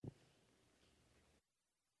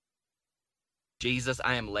Jesus,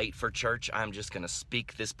 I am late for church. I'm just going to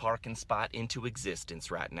speak this parking spot into existence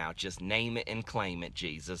right now. Just name it and claim it,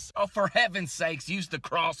 Jesus. Oh, for heaven's sakes, use the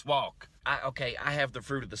crosswalk. Okay, I have the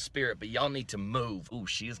fruit of the Spirit, but y'all need to move. Ooh,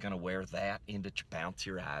 she is going to wear that into bounce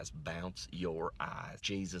your eyes. Bounce your eyes.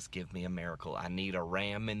 Jesus, give me a miracle. I need a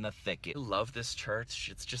ram in the thicket. I love this church.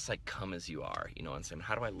 It's just like come as you are. You know what I'm saying?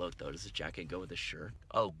 How do I look, though? Does the jacket go with the shirt?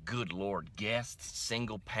 Oh, good Lord. Guests,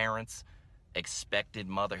 single parents, expected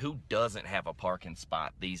mother. Who doesn't have a parking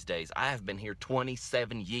spot these days? I have been here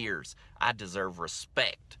 27 years. I deserve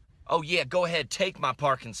respect. Oh yeah, go ahead, take my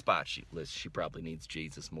parking spot. She probably needs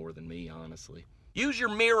Jesus more than me, honestly. Use your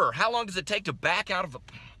mirror. How long does it take to back out of a...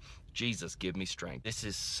 Jesus, give me strength. This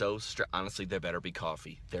is so honestly, there better be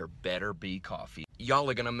coffee. There better be coffee. Y'all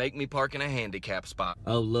are gonna make me park in a handicap spot.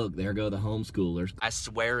 Oh, look, there go the homeschoolers. I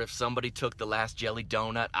swear if somebody took the last jelly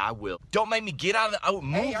donut, I will. Don't make me get out of the... Oh,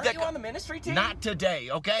 move hey, aren't you on the ministry team? Not today,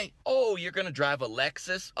 okay? Oh, you're gonna drive a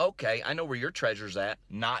Lexus? Okay, I know where your treasure's at.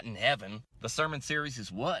 Not in heaven. The sermon series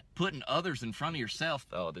is what? Putting others in front of yourself.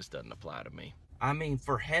 Oh, this doesn't apply to me. I mean,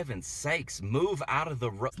 for heaven's sakes, move out of the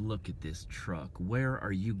road. Look at this truck. Where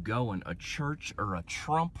are you going? A church or a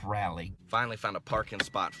Trump rally? Finally found a parking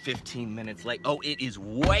spot 15 minutes late. Oh, it is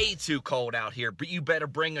way too cold out here, but you better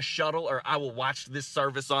bring a shuttle or I will watch this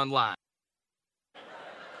service online.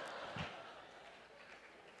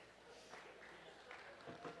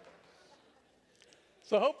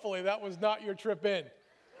 So hopefully that was not your trip in.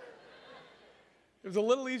 It was a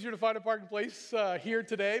little easier to find a parking place here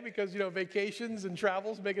today because, vacations and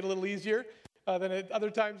travels make it a little easier than at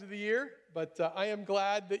other times of the year. But I am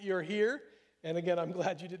glad that you're here. And again, I'm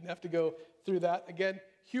glad you didn't have to go through that. Again,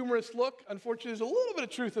 humorous look. Unfortunately, there's a little bit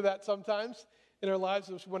of truth to that sometimes in our lives,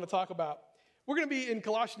 which we want to talk about. We're going to be in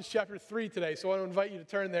Colossians chapter 3 today, so I want to invite you to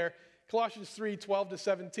turn there. Colossians 3, 12 to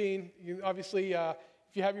 17. You obviously, if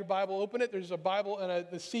you have your Bible, open it. There's a Bible and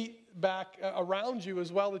the seat back around you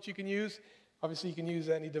as well that you can use. Obviously, you can use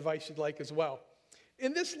any device you'd like as well.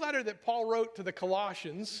 In this letter that Paul wrote to the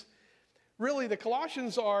Colossians, really the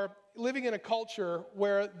Colossians are living in a culture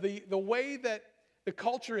where the way that the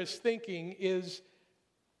culture is thinking is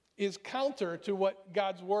counter to what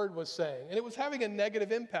God's word was saying. And it was having a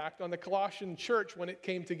negative impact on the Colossian church when it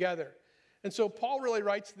came together. And so Paul really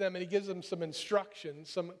writes to them and he gives them some instruction,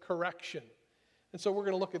 some correction. And so we're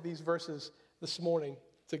going to look at these verses this morning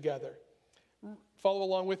together. Follow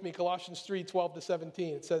along with me, Colossians 3, 12 to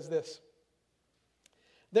 17. It says this: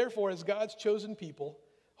 Therefore, as God's chosen people,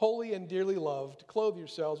 holy and dearly loved, clothe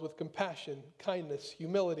yourselves with compassion, kindness,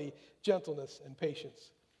 humility, gentleness, and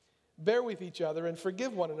patience. Bear with each other and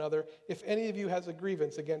forgive one another if any of you has a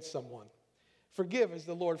grievance against someone. Forgive as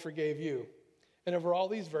the Lord forgave you. And over all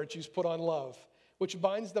these virtues put on love, which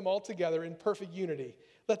binds them all together in perfect unity.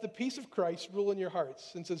 Let the peace of Christ rule in your hearts,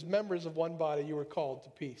 since as members of one body you were called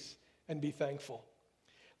to peace. And be thankful.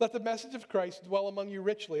 Let the message of Christ dwell among you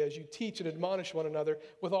richly as you teach and admonish one another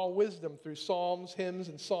with all wisdom through psalms, hymns,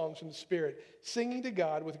 and songs from the Spirit, singing to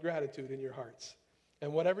God with gratitude in your hearts.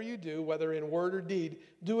 And whatever you do, whether in word or deed,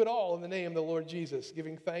 do it all in the name of the Lord Jesus,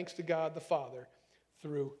 giving thanks to God the Father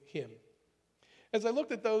through him. As I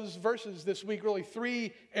looked at those verses this week, really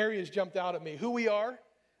three areas jumped out at me: who we are,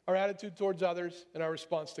 our attitude towards others, and our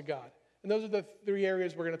response to God. And those are the three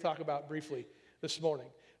areas we're going to talk about briefly this morning.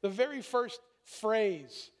 The very first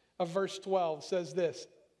phrase of verse 12 says this: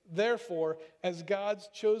 Therefore, as God's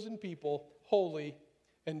chosen people, holy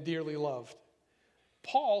and dearly loved.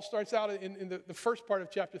 Paul starts out in the first part of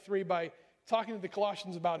chapter 3 by talking to the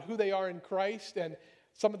Colossians about who they are in Christ and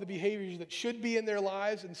some of the behaviors that should be in their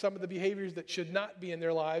lives and some of the behaviors that should not be in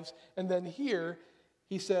their lives. And then here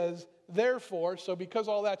he says, therefore, so because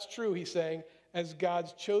all that's true, he's saying, as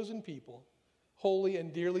God's chosen people, holy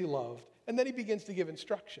and dearly loved. And then he begins to give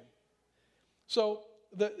instruction. So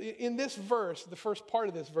in this verse, the first part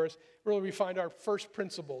of this verse, really we find our first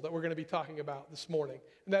principle that we're going to be talking about this morning,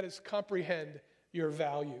 and that is comprehend your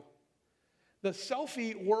value. The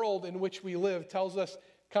selfie world in which we live tells us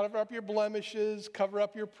cover up your blemishes, cover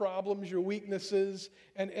up your problems, your weaknesses,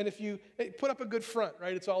 and if you put up a good front,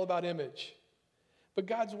 right, it's all about image. But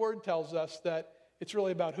God's word tells us that it's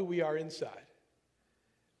really about who we are inside.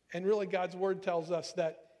 And really God's word tells us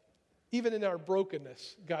that even in our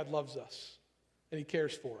brokenness, God loves us and he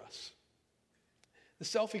cares for us. The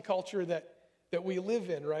selfie culture that we live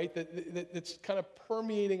in, right, that's kind of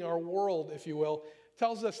permeating our world, if you will,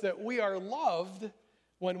 tells us that we are loved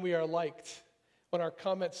when we are liked, when our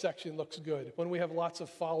comment section looks good, when we have lots of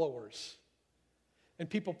followers, and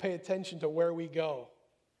people pay attention to where we go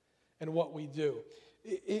and what we do.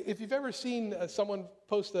 If you've ever seen someone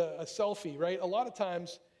post a selfie, right, a lot of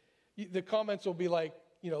times the comments will be like,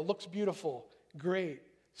 looks beautiful, great,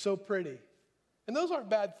 so pretty. And those aren't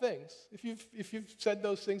bad things. If you've said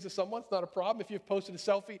those things to someone, it's not a problem. If you've posted a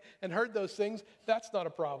selfie and heard those things, that's not a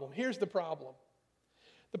problem. Here's the problem.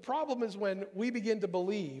 The problem is when we begin to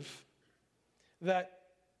believe that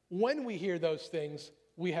when we hear those things,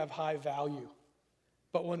 we have high value.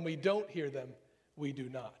 But when we don't hear them, we do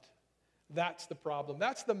not. That's the problem.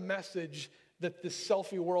 That's the message that this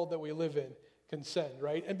selfie world that we live in can send,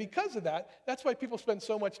 right? And because of that, that's why people spend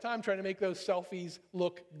so much time trying to make those selfies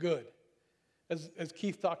look good, as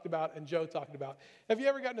Keith talked about and Joe talked about. Have you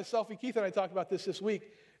ever gotten a selfie? Keith and I talked about this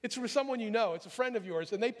week. It's from someone you know. It's a friend of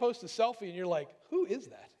yours, and they post a selfie, and you're like, who is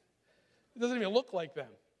that? It doesn't even look like them.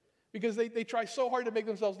 Because they try so hard to make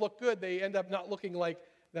themselves look good, they end up not looking like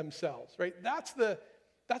themselves, right? That's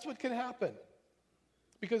what can happen.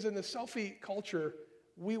 Because in the selfie culture,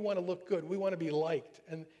 we want to look good. We want to be liked.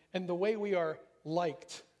 And the way we are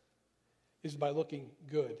liked is by looking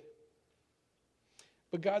good.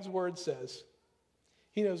 But God's word says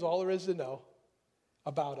he knows all there is to know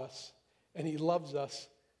about us, and he loves us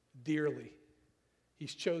dearly.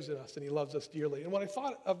 He's chosen us, and he loves us dearly. And when I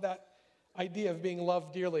thought of that idea of being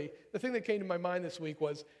loved dearly, the thing that came to my mind this week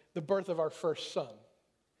was the birth of our first son.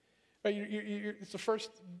 Right? It's the first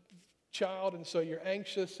child, and so you're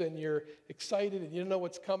anxious and you're excited and you don't know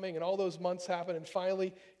what's coming, and all those months happen, and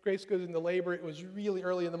finally Grace goes into labor. It was really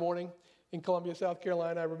early in the morning in Columbia, South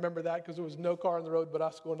Carolina. I remember that because there was no car on the road but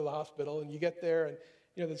us going to the hospital, and you get there, and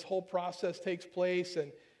this whole process takes place,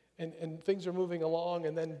 and things are moving along,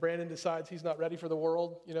 and then Brandon decides he's not ready for the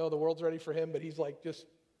world. The world's ready for him, but he's like just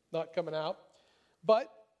not coming out.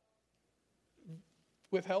 But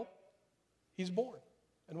with help, he's born.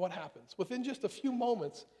 And what happens? Within just a few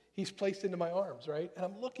moments, he's placed into my arms, right? And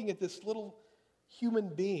I'm looking at this little human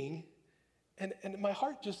being, and my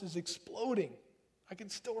heart just is exploding. I can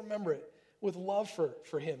still remember it with love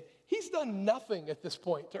for him. He's done nothing at this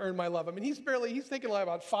point to earn my love. I mean, he's taken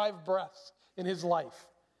about 5 breaths in his life.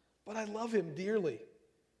 But I love him dearly.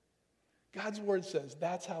 God's word says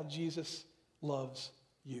that's how Jesus loves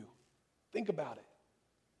you. Think about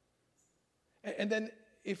it. And then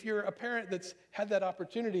if you're a parent that's had that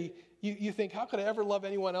opportunity, you think, how could I ever love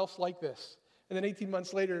anyone else like this? And then 18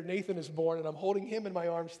 months later, Nathan is born, and I'm holding him in my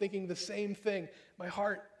arms thinking the same thing. My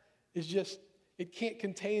heart is just, it can't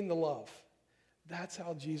contain the love. That's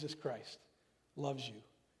how Jesus Christ loves you.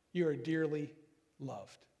 You are dearly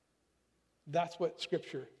loved. That's what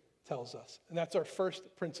Scripture tells us. And that's our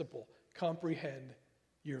first principle. Comprehend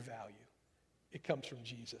your value. It comes from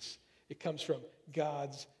Jesus. It comes from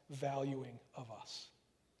God's valuing of us.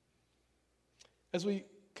 As we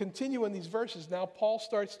continue in these verses, now Paul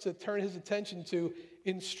starts to turn his attention to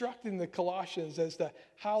instructing the Colossians as to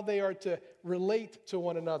how they are to relate to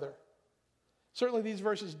one another. Certainly these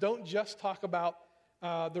verses don't just talk about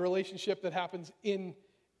the relationship that happens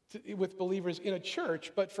with believers in a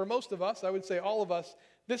church, but for most of us, I would say all of us,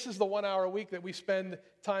 this is the 1 hour a week that we spend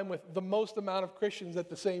time with the most amount of Christians at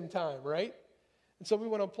the same time, right? And so we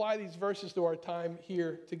want to apply these verses to our time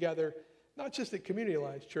here together, not just at Community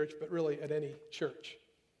Alliance Church, but really at any church.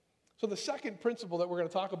 So the second principle that we're going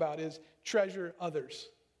to talk about is treasure others.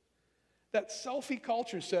 That selfie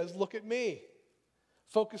culture says, look at me,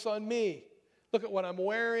 focus on me. Look at what I'm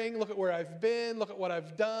wearing, look at where I've been, look at what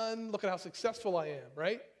I've done, look at how successful I am,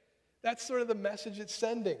 right? That's sort of the message it's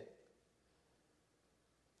sending.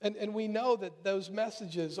 And we know that those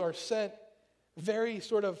messages are sent very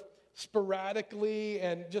sort of sporadically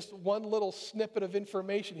and just one little snippet of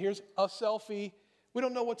information. Here's a selfie. We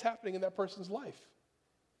don't know what's happening in that person's life.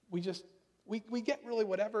 We get really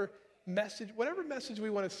whatever message we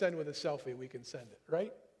want to send with a selfie, we can send it,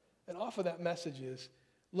 right? And off of that message is,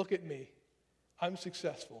 look at me. I'm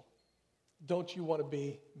successful. Don't you want to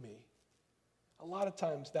be me? A lot of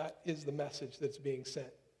times that is the message that's being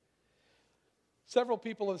sent. Several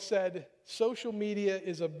people have said social media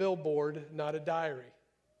is a billboard, not a diary.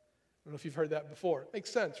 I don't know if you've heard that before. It makes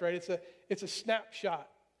sense, right? It's a snapshot.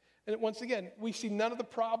 And once again, we see none of the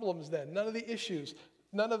problems then, none of the issues,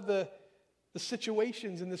 none of the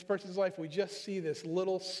situations in this person's life. We just see this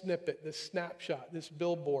little snippet, this snapshot, this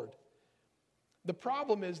billboard. The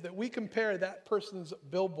problem is that we compare that person's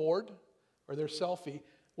billboard or their selfie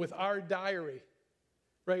with our diary,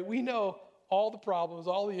 right? We know all the problems,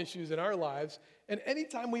 all the issues in our lives, and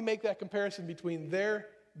anytime we make that comparison between their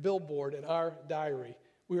billboard and our diary,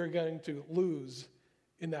 we are going to lose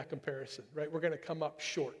in that comparison, right? We're going to come up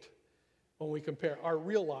short when we compare our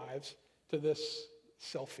real lives to this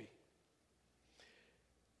selfie.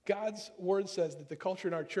 God's word says that the culture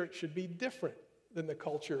in our church should be different than the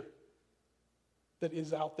culture that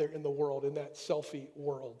is out there in the world, in that selfie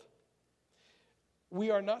world. we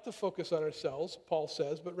are not to focus on ourselves, Paul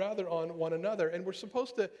says, but rather on one another. And we're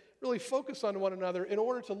supposed to really focus on one another in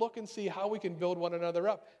order to look and see how we can build one another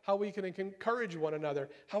up, how we can encourage one another,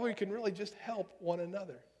 how we can really just help one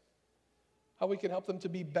another, how we can help them to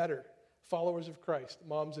be better followers of Christ,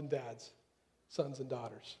 moms and dads, sons and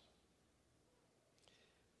daughters.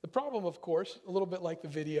 The problem, of course, a little bit like the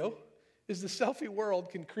video, is the selfie world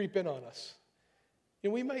can creep in on us.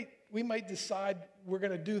 And we might decide we're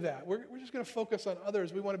going to do that. We're just going to focus on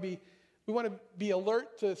others. We want to be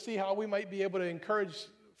alert to see how we might be able to encourage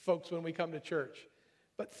folks when we come to church.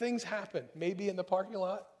 But things happen, maybe in the parking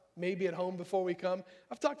lot, maybe at home before we come.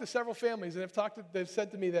 I've talked to several families, and they've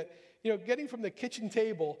said to me that, getting from the kitchen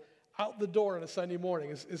table out the door on a Sunday morning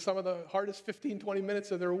is some of the hardest 15, 20 minutes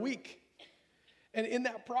of their week. And in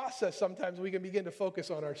that process, sometimes we can begin to focus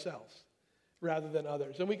on ourselves rather than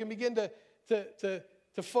others. And we can begin to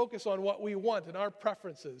focus on what we want and our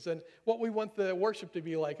preferences and what we want the worship to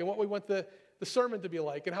be like and what we want the sermon to be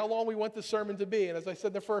like and how long we want the sermon to be. And as I said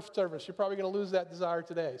in the first service, you're probably going to lose that desire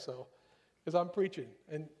today, because I'm preaching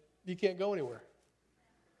and you can't go anywhere.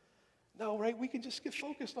 No, right? We can just get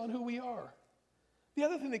focused on who we are. The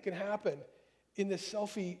other thing that can happen in this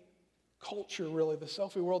selfie culture, really, the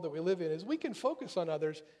selfie world that we live in, is we can focus on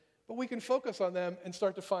others, but we can focus on them and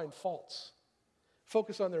start to find faults.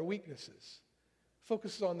 Focus on their weaknesses.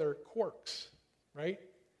 Focus on their quirks, right?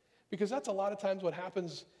 Because that's a lot of times what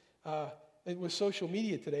happens with social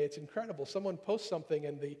media today. It's incredible. Someone posts something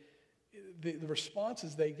and the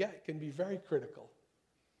responses they get can be very critical.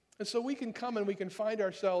 And so we can come and we can find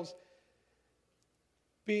ourselves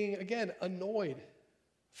being, again, annoyed,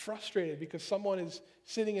 frustrated because someone is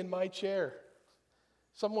sitting in my chair.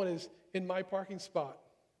 Someone is in my parking spot.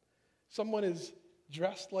 Someone is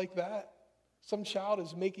dressed like that. Some child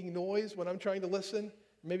is making noise when I'm trying to listen.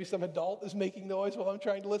 Maybe some adult is making noise while I'm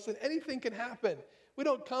trying to listen. Anything can happen. We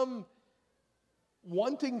don't come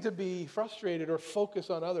wanting to be frustrated or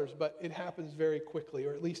focus on others, but it happens very quickly,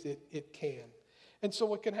 or at least it can. And so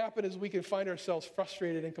what can happen is we can find ourselves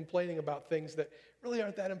frustrated and complaining about things that really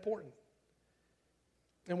aren't that important.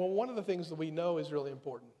 And one of the things that we know is really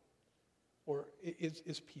important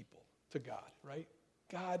is people to God, right?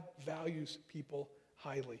 God values people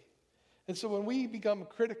highly. And so when we become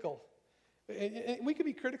critical, and we can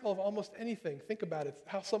be critical of almost anything. Think about it.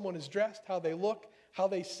 How someone is dressed, how they look, how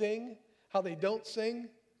they sing, how they don't sing,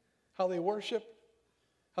 how they worship,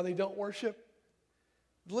 how they don't worship.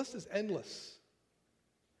 The list is endless.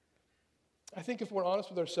 I think if we're honest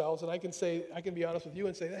with ourselves, and I can be honest with you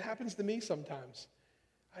and say, that happens to me sometimes.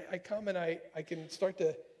 I come and I can start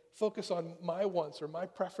to focus on my wants or my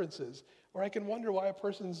preferences, or I can wonder why a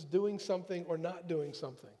person's doing something or not doing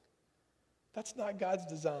something. That's not God's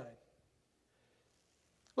design.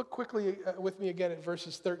 Look quickly with me again at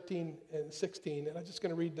verses 13 and 16, and I'm just going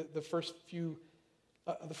to read the first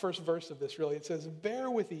verse of this, really. It says, bear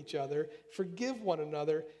with each other, forgive one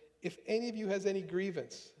another if any of you has any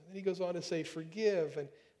grievance. And then he goes on to say, forgive and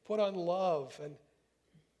put on love and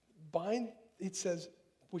bind, it says,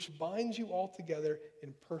 which binds you all together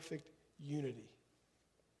in perfect unity.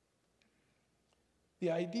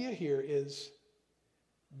 The idea here is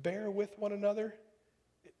bear with one another,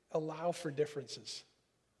 allow for differences.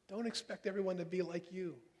 Don't expect everyone to be like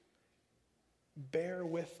you. Bear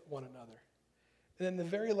with one another. And then the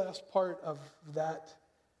very last part of that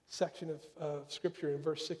section of Scripture in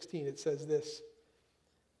verse 16, it says this,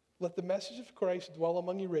 let the message of Christ dwell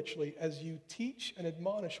among you richly as you teach and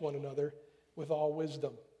admonish one another with all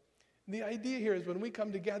wisdom. And the idea here is when we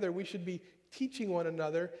come together, we should be teaching one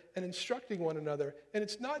another and instructing one another. And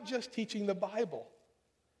it's not just teaching the Bible,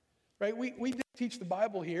 right? We teach the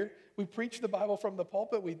Bible here. We preach the Bible from the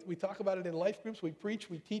pulpit. We talk about it in life groups. We preach,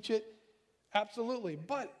 we teach it. Absolutely.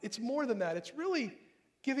 But it's more than that. It's really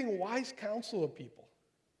giving wise counsel to people.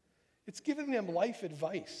 It's giving them life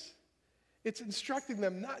advice. It's instructing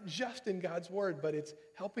them not just in God's word, but it's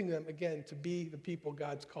helping them, again, to be the people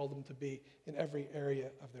God's called them to be in every area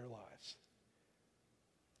of their lives.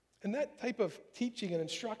 And that type of teaching and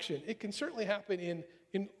instruction, it can certainly happen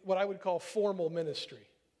in what I would call formal ministry.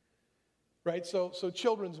 Right? So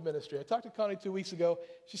children's ministry. I talked to Connie 2 weeks ago.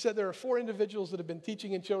 She said there are 4 individuals that have been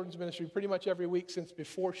teaching in children's ministry pretty much every week since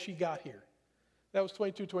before she got here. That was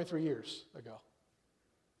 22, 23 years ago.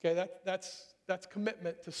 Okay, that's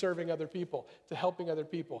commitment to serving other people, to helping other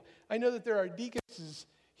people. I know that there are deaconesses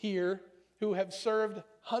here who have served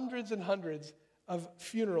hundreds and hundreds of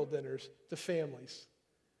funeral dinners to families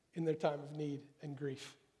in their time of need and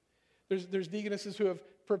grief. There's deaconesses who have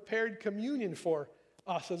prepared communion for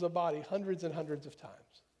us as a body hundreds and hundreds of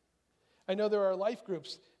times. I know there are life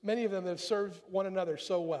groups, many of them that have served one another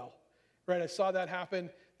so well. right? I saw that happen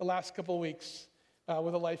the last couple of weeks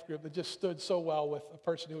with a life group that just stood so well with a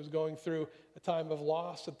person who was going through a time of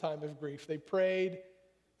loss, a time of grief. They prayed,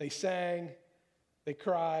 they sang, they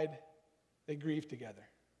cried, they grieved together.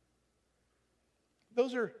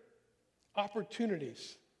 Those are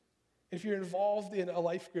opportunities. If you're involved in a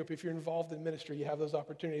life group, if you're involved in ministry, you have those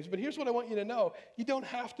opportunities. But here's what I want you to know. You don't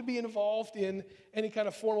have to be involved in any kind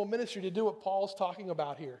of formal ministry to do what Paul's talking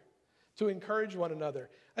about here, to encourage one another.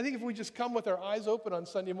 I think if we just come with our eyes open on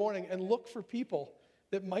Sunday morning and look for people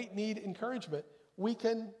that might need encouragement, we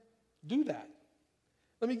can do that.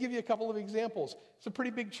 Let me give you a couple of examples. It's a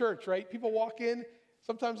pretty big church, right? People walk in,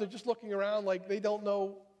 sometimes they're just looking around like they don't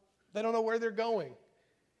know where they're going.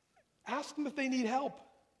 Ask them if they need help.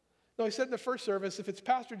 No, I said in the first service, if it's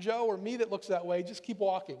Pastor Joe or me that looks that way, just keep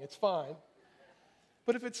walking. It's fine.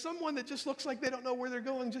 But if it's someone that just looks like they don't know where they're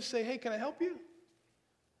going, just say, hey, can I help you?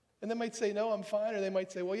 And they might say, no, I'm fine. Or they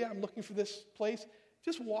might say, well, yeah, I'm looking for this place.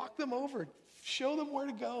 Just walk them over. Show them where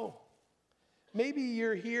to go. Maybe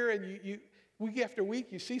you're here and you week after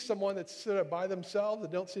week, you see someone that's sort of by themselves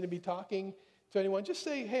that don't seem to be talking to anyone. Just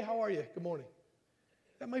say, hey, how are you? Good morning.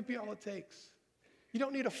 That might be all it takes. You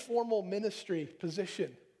don't need a formal ministry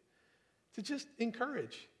position to just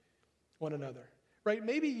encourage one another, right?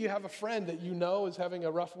 Maybe you have a friend that you know is having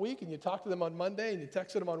a rough week and you talk to them on Monday and you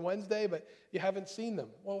texted them on Wednesday, but you haven't seen them.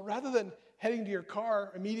 Well, rather than heading to your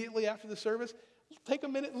car immediately after the service, take a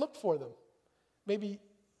minute and look for them. Maybe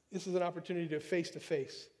this is an opportunity to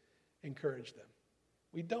face-to-face encourage them.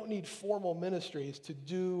 We don't need formal ministries to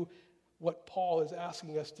do what Paul is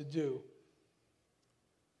asking us to do.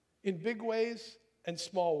 In big ways and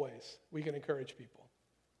small ways, we can encourage people.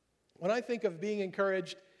 When I think of being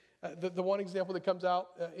encouraged, the one example that comes out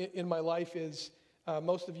in my life is,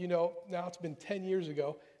 most of you know, now it's been 10 years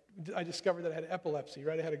ago, I discovered that I had epilepsy,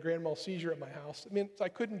 right? I had a grand mal seizure at my house. So I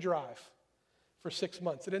couldn't drive for 6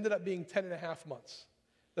 months. It ended up being 10 and a half months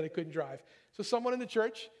that I couldn't drive. So someone in the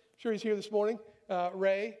church, I'm sure he's here this morning,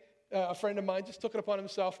 Ray, a friend of mine, just took it upon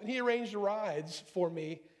himself, and he arranged rides for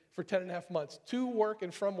me for 10 and a half months, to work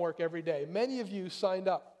and from work every day. Many of you signed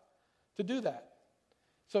up to do that.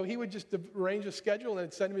 So he would just arrange a schedule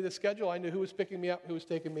and send me the schedule. I knew who was picking me up, who was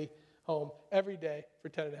taking me home every day for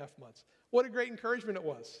 10 and a half months. What a great encouragement it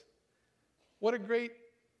was. What a great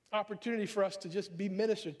opportunity for us to just be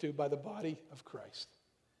ministered to by the body of Christ.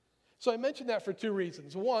 So I mentioned that for two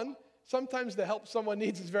reasons. One, sometimes the help someone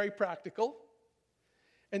needs is very practical.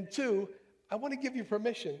 And two, I want to give you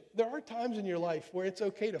permission. There are times in your life where it's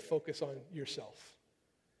okay to focus on yourself.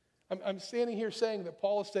 I'm standing here saying that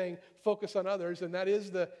Paul is saying focus on others, and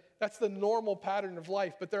that's the normal pattern of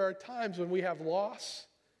life. But there are times when we have loss,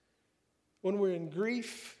 when we're in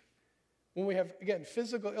grief, when we have, again,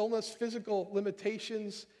 physical illness, physical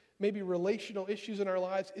limitations, maybe relational issues in our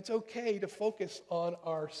lives. It's okay to focus on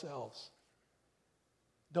ourselves.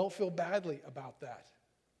 Don't feel badly about that.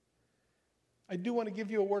 I do want to give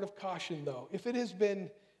you a word of caution, though. If it has been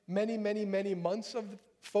many, many, many months of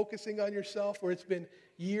focusing on yourself, or it's been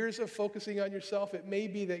years of focusing on yourself, it may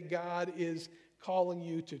be that God is calling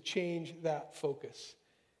you to change that focus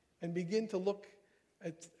and begin to look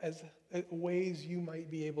at ways you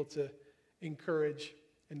might be able to encourage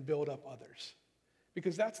and build up others.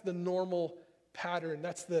 Because that's the normal pattern.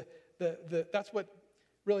 That's that's what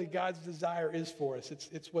really God's desire is for us.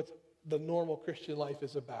 It's what the normal Christian life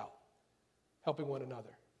is about, helping one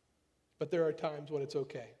another. But there are times when it's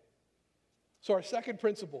okay. So our second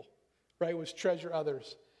principle, right, was treasure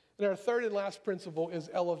others. And our third and last principle is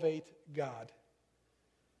elevate God.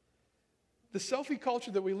 The selfie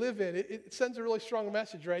culture that we live in, it sends a really strong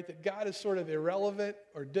message, right, that God is sort of irrelevant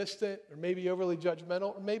or distant or maybe overly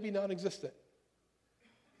judgmental or maybe non-existent.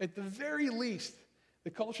 At the very least,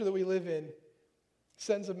 the culture that we live in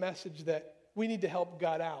sends a message that we need to help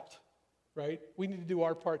God out, right? We need to do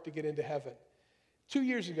our part to get into heaven. 2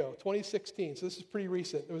 years ago, 2016, so this is pretty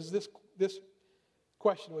recent, there was this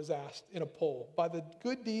question was asked in a poll. By the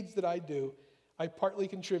good deeds that I do, I partly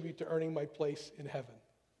contribute to earning my place in heaven.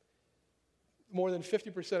 More than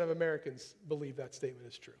 50% of Americans believe that statement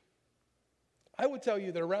is true. I would tell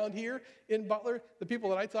you that around here in Butler, the people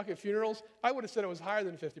that I talk at funerals, I would have said it was higher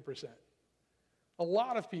than 50%. A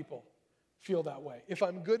lot of people feel that way. If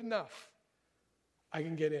I'm good enough, I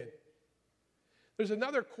can get in. There's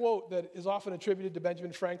another quote that is often attributed to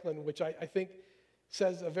Benjamin Franklin, which I think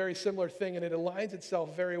says a very similar thing, and it aligns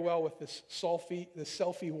itself very well with this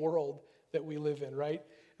selfie world that we live in, right?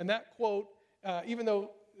 And that quote, even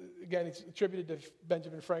though, again, it's attributed to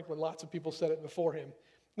Benjamin Franklin, lots of people said it before him.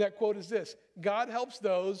 That quote is this: God helps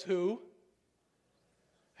those who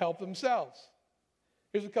help themselves.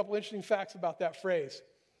 Here's a couple interesting facts about that phrase.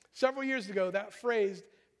 Several years ago, that phrase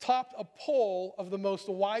topped a poll of the most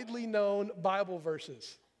widely known Bible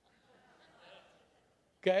verses.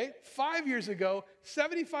 Okay? 5 years ago,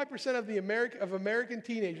 75% of American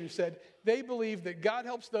teenagers said they believed that God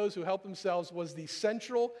helps those who help themselves was the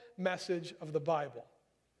central message of the Bible.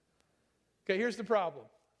 Okay, here's the problem.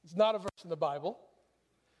 It's not a verse in the Bible.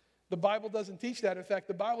 The Bible doesn't teach that. In fact,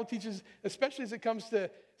 the Bible teaches, especially as it comes to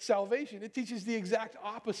salvation, it teaches the exact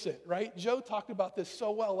opposite, right? Joe talked about this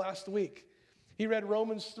so well last week. He read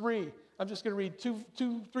Romans 3. I'm just going to read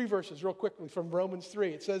three verses real quickly from Romans 3.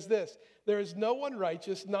 It says this: there is no one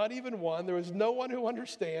righteous, not even one. There is no one who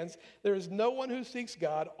understands. There is no one who seeks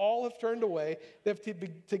God. All have turned away. They have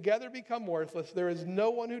together become worthless. There is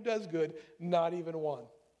no one who does good, not even one.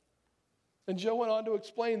 And Joe went on to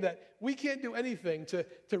explain that we can't do anything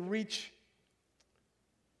to reach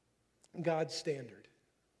God's standard.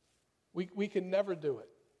 We can never do it.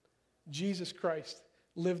 Jesus Christ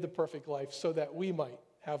lived the perfect life so that we might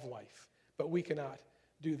have life. But we cannot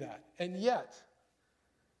do that. And yet,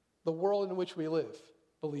 the world in which we live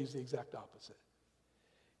believes the exact opposite.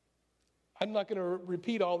 I'm not going to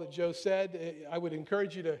repeat all that Joe said. I would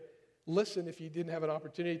encourage you to listen, if you didn't have an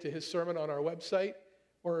opportunity, to his sermon on our website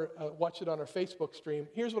or watch it on our Facebook stream.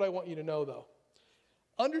 Here's what I want you to know, though.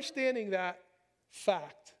 Understanding that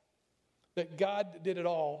fact, that God did it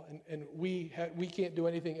all, and we can't do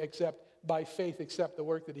anything except by faith, except the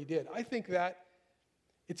work that he did. I think that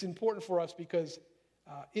it's important for us because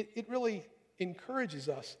it really encourages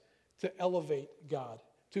us to elevate God,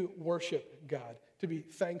 to worship God, to be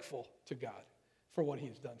thankful to God for what he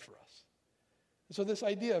has done for us. And so this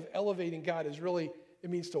idea of elevating God is really, it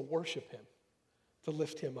means to worship him, to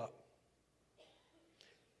lift him up.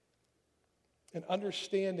 And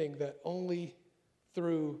understanding that only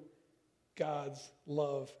through God's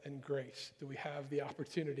love and grace do we have the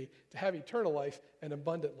opportunity to have eternal life and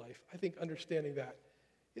abundant life. I think understanding that,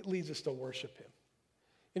 it leads us to worship him.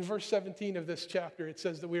 In verse 17 of this chapter, it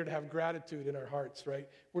says that we are to have gratitude in our hearts, right?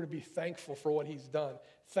 We're to be thankful for what he's done,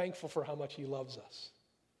 thankful for how much he loves us.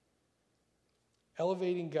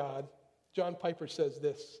 Elevating God, John Piper says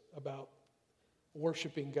this about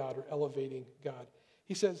worshiping God or elevating God.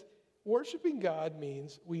 He says, worshiping God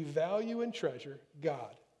means we value and treasure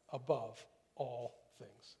God above all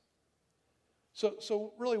things.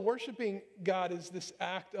 So really worshiping God is this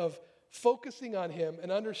act of focusing on him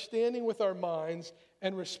and understanding with our minds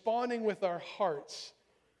and responding with our hearts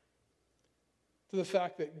to the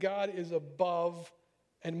fact that God is above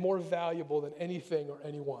and more valuable than anything or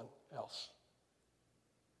anyone else.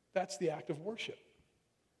 That's the act of worship.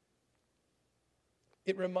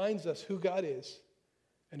 It reminds us who God is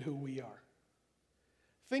and who we are.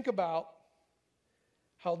 Think about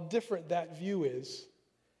how different that view is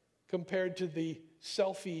compared to the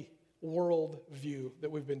selfie world view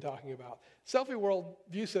that we've been talking about. Selfie world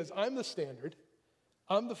view says, I'm the standard,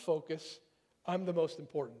 I'm the focus, I'm the most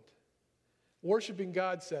important. Worshiping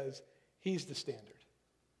God says, he's the standard.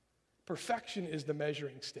 Perfection is the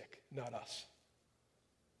measuring stick, not us.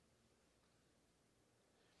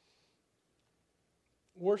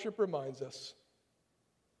 Worship reminds us,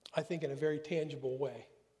 I think in a very tangible way,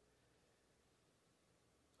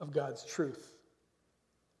 of God's truth,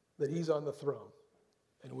 that he's on the throne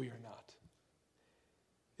and we are not.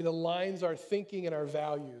 It aligns our thinking and our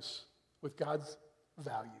values with God's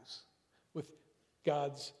values, with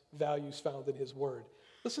God's values found in his word.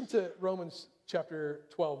 Listen to Romans chapter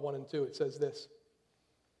 12, 1 and 2. It says this: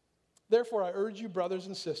 therefore, I urge you, brothers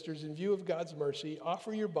and sisters, in view of God's mercy,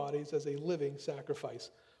 offer your bodies as a living sacrifice,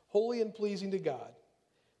 holy and pleasing to God.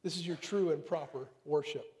 This is your true and proper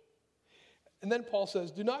worship. And then Paul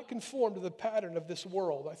says, do not conform to the pattern of this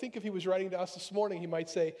world. I think if he was writing to us this morning, he might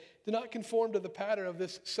say, do not conform to the pattern of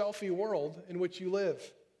this selfie world in which you live,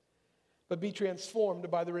 but be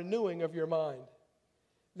transformed by the renewing of your mind.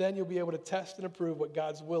 Then you'll be able to test and approve what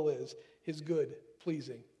God's will is, his good,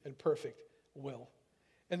 pleasing, and perfect will.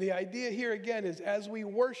 And the idea here again is as we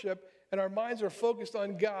worship and our minds are focused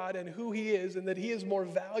on God and who he is and that he is more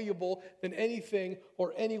valuable than anything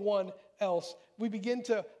or anyone else, we begin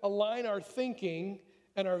to align our thinking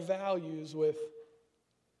and our values with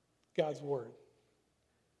God's word.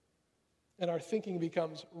 And our thinking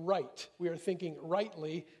becomes right. We are thinking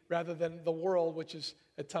rightly rather than the world, which is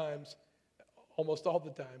at times, almost all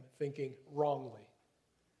the time, thinking wrongly.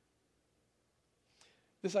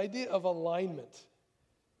 This idea of alignment,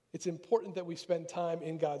 it's important that we spend time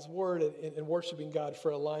in God's word and worshiping God for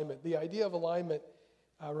alignment. The idea of alignment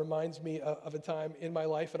reminds me of a time in my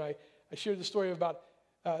life, and I shared the story about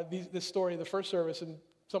this story in the first service, and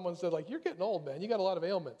someone said, like, you're getting old, man. You got a lot of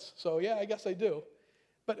ailments. So, yeah, I guess I do.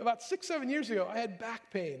 But about 6, 7 years ago, I had back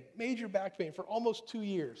pain, major back pain for almost 2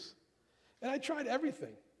 years. And I tried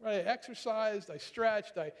everything, right? I exercised, I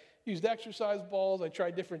stretched, I used exercise balls, I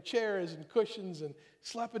tried different chairs and cushions and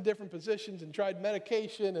slept in different positions and tried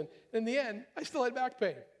medication. And in the end, I still had back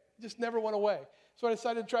pain. It just never went away. So I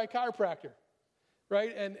decided to try chiropractor,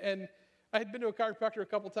 right? And I had been to a chiropractor a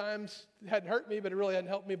couple times. It hadn't hurt me, but it really hadn't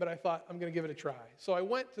helped me, but I thought, I'm going to give it a try. So I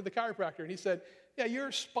went to the chiropractor, and he said, yeah,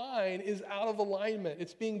 your spine is out of alignment.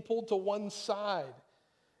 It's being pulled to one side,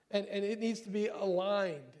 and it needs to be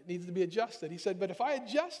aligned. It needs to be adjusted. He said, but if I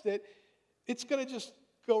adjust it, it's going to just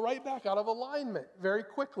go right back out of alignment very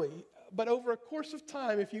quickly. But over a course of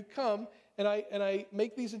time, if you come and I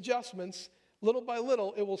make these adjustments, little by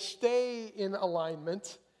little, it will stay in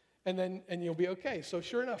alignment, and you'll be okay. So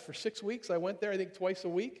sure enough, for 6 weeks, I went there, I think twice a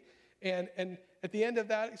week, and at the end of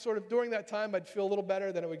that, sort of during that time, I'd feel a little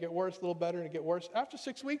better, then it would get worse, a little better, and it'd get worse. After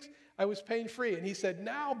 6 weeks, I was pain-free, and he said,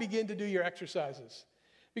 now begin to do your exercises.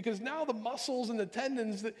 Because now the muscles and the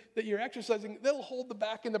tendons that you're exercising, they'll hold the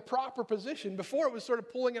back in the proper position. Before, it was sort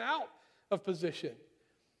of pulling it out of position.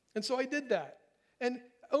 And so I did that. And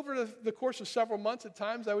over the course of several months, at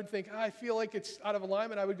times, I would think, I feel like it's out of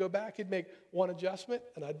alignment. I would go back, he'd make one adjustment,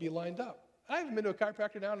 and I'd be lined up. I haven't been to a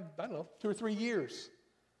chiropractor now in, 2 or 3 years.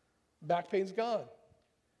 Back pain's gone.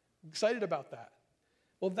 I'm excited about that.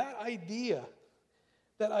 Well, that idea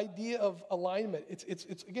of alignment,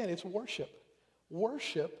 it's worship.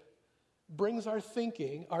 Worship brings our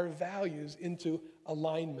thinking, our values into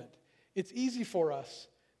alignment. It's easy for us,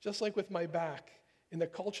 just like with my back, in the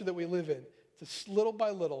culture that we live in, to little by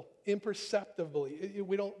little, imperceptibly,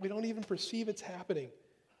 we don't even perceive it's happening,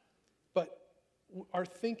 but our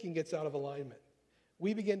thinking gets out of alignment.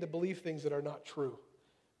 We begin to believe things that are not true.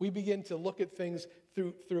 We begin to look at things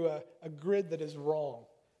through a grid that is wrong.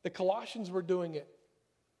 The Colossians were doing it,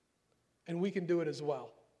 and we can do it as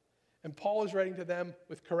well. And Paul is writing to them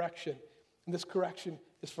with correction, and this correction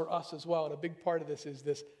is for us as well, and a big part of this is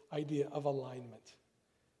this idea of alignment.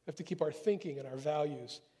 We have to keep our thinking and our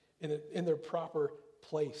values in their proper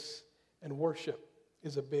place, and worship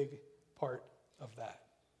is a big part of that.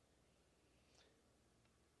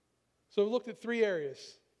 So we looked at 3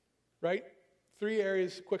 areas, right? 3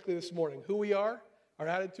 areas quickly this morning. Who we are, our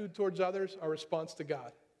attitude towards others, our response to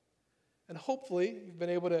God. And hopefully you've been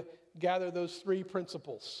able to gather those 3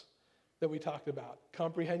 principles that we talked about.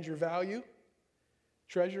 Comprehend your value,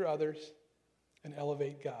 treasure others, and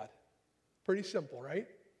elevate God. Pretty simple, right?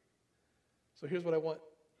 So here's what I want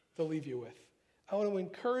to leave you with. I want to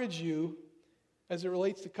encourage you, as it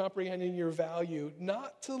relates to comprehending your value,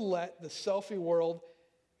 not to let the selfie world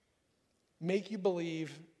make you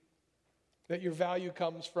believe that your value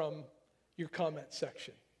comes from your comment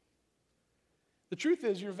section. The truth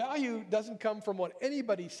is, your value doesn't come from what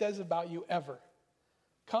anybody says about you ever.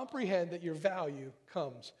 Comprehend that your value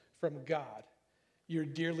comes from God. You're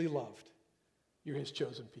dearly loved. You're His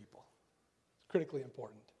chosen people. It's critically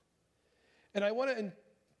important. And I want to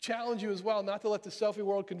challenge you as well not to let the selfie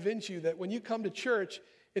world convince you that when you come to church,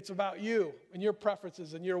 it's about you and your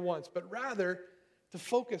preferences and your wants, but rather to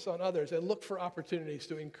focus on others and look for opportunities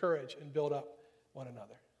to encourage and build up one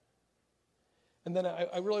another. And then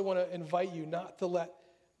I really want to invite you not to let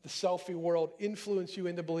the selfie world influence you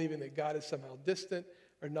into believing that God is somehow distant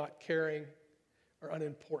or not caring or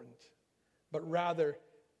unimportant, but rather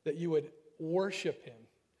that you would worship Him,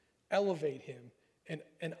 elevate Him,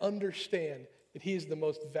 and understand that He is the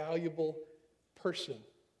most valuable person,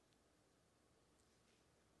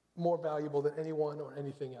 more valuable than anyone or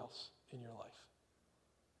anything else in your life.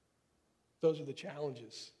 Those are the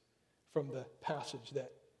challenges from the passage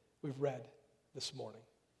that we've read this morning.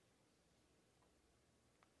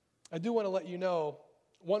 I do want to let you know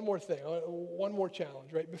one more thing, one more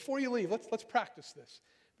challenge, right? Before you leave, let's practice this.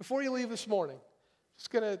 Before you leave this morning, just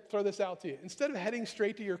going to throw this out to you. Instead of heading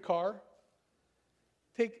straight to your car,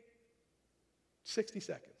 take 60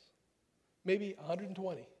 seconds, maybe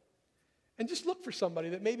 120, and just look for somebody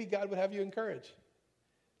that maybe God would have you encourage.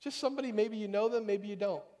 Just somebody, maybe you know them, maybe you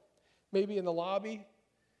don't. Maybe in the lobby.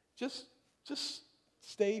 Just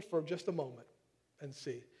stay for just a moment and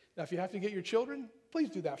see. Now, if you have to get your children, please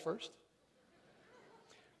do that first.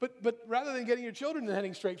 But rather than getting your children and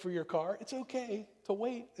heading straight for your car, it's okay to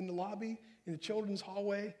wait in the lobby, in the children's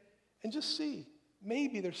hallway, and just see.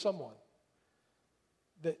 Maybe there's someone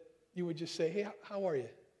that you would just say, hey, how are you?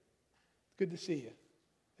 Good to see you.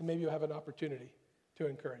 And maybe you'll have an opportunity to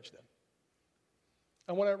encourage them.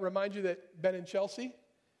 I want to remind you that Ben and Chelsea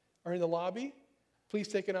are in the lobby. Please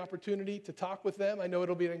take an opportunity to talk with them. I know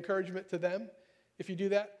it'll be an encouragement to them. If you do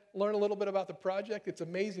that, learn a little bit about the project. It's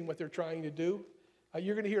amazing what they're trying to do.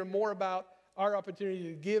 You're going to hear more about our opportunity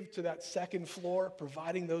to give to that second floor,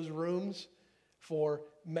 providing those rooms for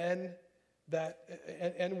men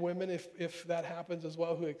and women, if that happens as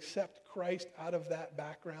well, who accept Christ out of that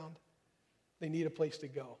background. They need a place to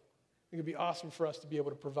go. It would be awesome for us to be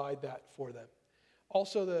able to provide that for them.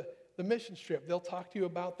 Also, the mission trip, they'll talk to you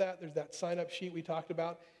about that. There's that sign-up sheet we talked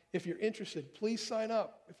about. If you're interested, please sign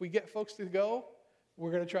up. If we get folks to go,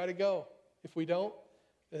 we're going to try to go. If we don't,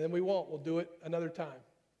 then we won't. We'll do it another time.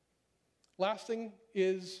 Last thing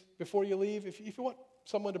is, before you leave, if you want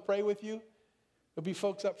someone to pray with you, there'll be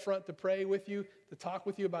folks up front to pray with you, to talk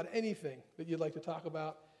with you about anything that you'd like to talk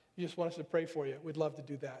about. You just want us to pray for you. We'd love to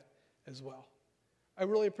do that as well. I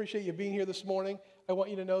really appreciate you being here this morning. I want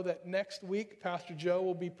you to know that next week, Pastor Joe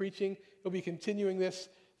will be preaching. He'll be continuing this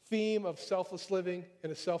theme of selfless living in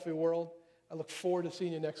a selfie world. I look forward to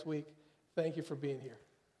seeing you next week. Thank you for being here.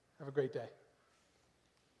 Have a great day.